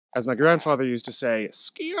As my grandfather used to say,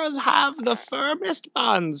 skiers have the firmest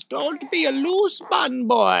buns. Don't be a loose bun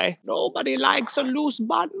boy. Nobody likes a loose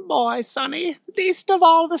bun boy, sonny. Least of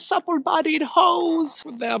all the supple-bodied hoes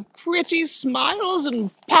with their pretty smiles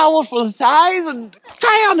and powerful thighs and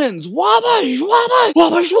cannons. Wabash, wabash,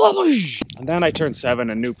 wabash, wabash. And then I turned 7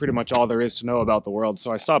 and knew pretty much all there is to know about the world,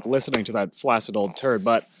 so I stopped listening to that flaccid old turd,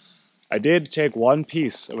 but I did take one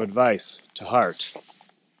piece of advice to heart.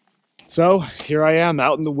 So, here I am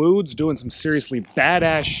out in the woods doing some seriously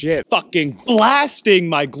badass shit. Fucking blasting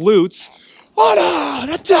my glutes. Oh,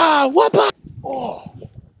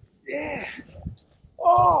 yeah.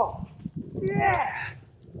 Oh, yeah.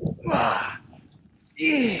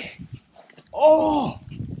 Yeah. Oh,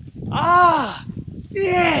 ah,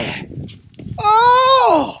 yeah.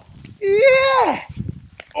 Oh, yeah.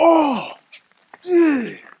 Oh,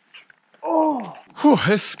 yeah. Oh. Whew,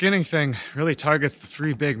 this skinning thing really targets the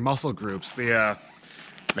 3 big muscle groups. The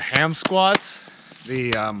ham squats,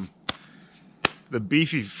 the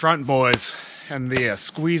beefy front boys, and the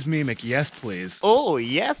squeeze me McYes please. Oh,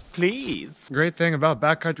 yes, please. Great thing about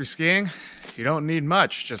backcountry skiing, you don't need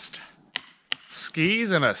much, just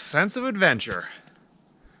skis and a sense of adventure.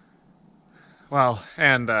 Well,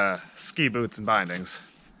 and ski boots and bindings.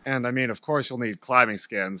 And I mean, of course you'll need climbing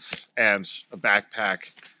skins, and a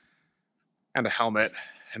backpack, and a helmet,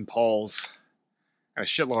 and poles, and a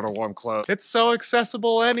shitload of warm clothes. It's so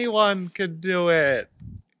accessible, anyone could do it.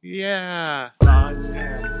 Yeah. Lunge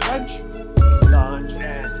and crunch. Lunge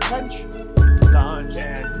and crunch. Lunge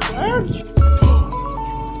and crunch.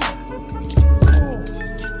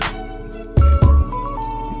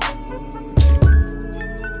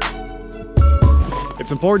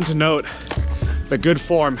 It's important to note that good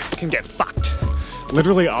form can get fucked.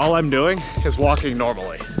 Literally all I'm doing is walking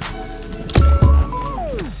normally.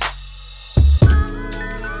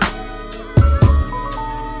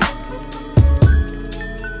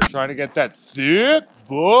 Trying to get that thick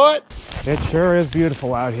butt. It sure is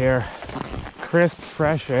beautiful out here. Crisp,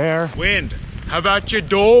 fresh air. Wind. How about you,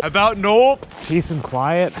 dope? How about nope? Peace and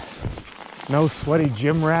quiet. No sweaty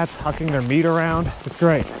gym rats hucking their meat around. It's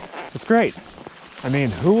great. It's great. I mean,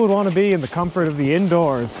 who would want to be in the comfort of the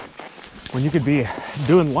indoors when you could be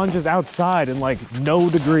doing lunges outside in like no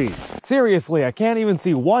degrees? Seriously, I can't even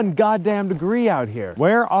see 1 goddamn degree out here.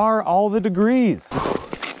 Where are all the degrees?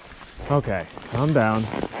 Okay, calm down.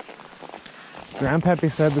 Grandpappy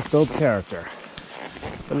said this builds character.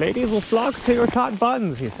 The ladies will flock to your taut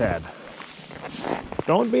buns, he said.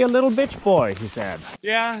 Don't be a little bitch boy, he said.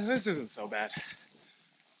 Yeah, this isn't so bad.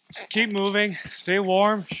 Just keep moving, stay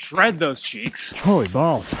warm, shred those cheeks. Holy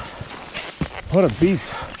balls. What a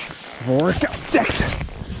beast of a workout. Dex!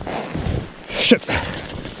 Shit.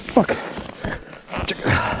 Fuck.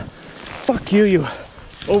 Fuck you, you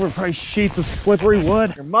overpriced sheets of slippery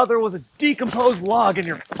wood. Your mother was a decomposed log and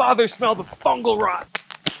your father smelled of fungal rot.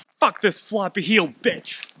 Fuck this floppy heeled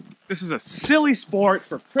bitch. This is a silly sport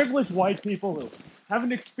for privileged white people who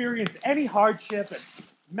haven't experienced any hardship and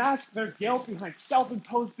mask their guilt behind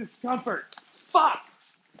self-imposed discomfort. Fuck!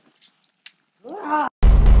 Ah.